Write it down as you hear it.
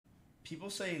People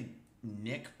say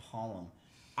NickPolom.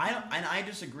 I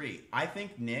disagree. I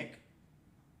think Nick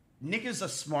is a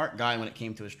smart guy when it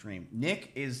came to his stream.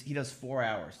 He does 4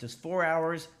 hours. Does 4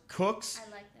 hours, cooks,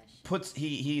 I like that shit.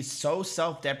 he's so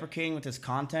self-deprecating with his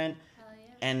content, Hell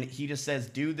yeah. and he just says,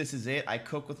 dude, this is it. I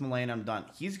cook with Malena, I'm done.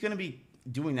 He's gonna be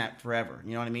doing that forever.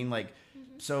 You know what I mean? Like,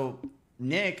 so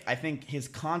Nick, I think his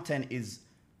content is,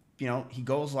 he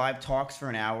goes live, talks for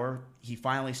an hour, he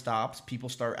finally stops, people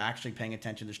start actually paying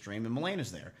attention to the stream, and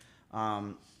Malena's there.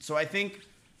 So I think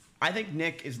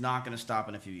Nick is not gonna stop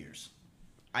in a few years.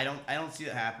 I don't see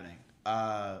that happening.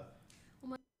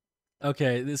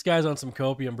 Okay, this guy's on some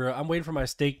copium, bro. I'm waiting for my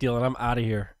steak deal, and I'm out of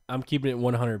here. I'm keeping it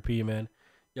 100p, man.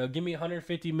 Yo, give me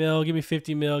 150 mil, give me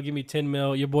 50 mil, give me 10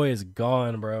 mil. Your boy is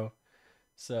gone, bro.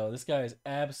 So this guy is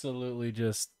absolutely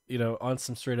just, on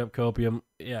some straight up copium.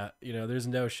 Yeah, there's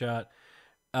no shot.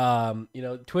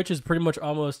 Twitch is pretty much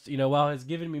almost, while it's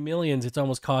giving me millions, it's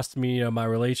almost cost me, my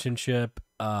relationship.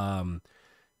 A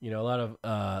lot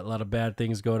of bad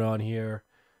things going on here.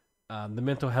 The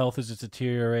mental health is just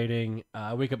deteriorating.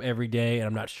 I wake up every day and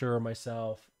I'm not sure of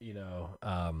myself.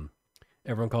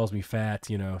 Everyone calls me fat.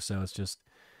 So it's just,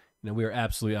 we are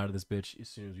absolutely out of this bitch as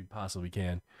soon as we possibly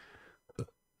can.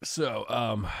 So,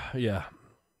 yeah.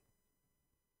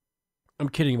 I'm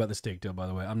kidding about the steak deal, by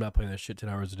the way. I'm not playing that shit 10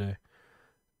 hours a day.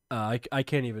 I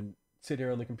can't even sit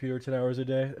here on the computer 10 hours a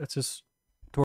day. That's just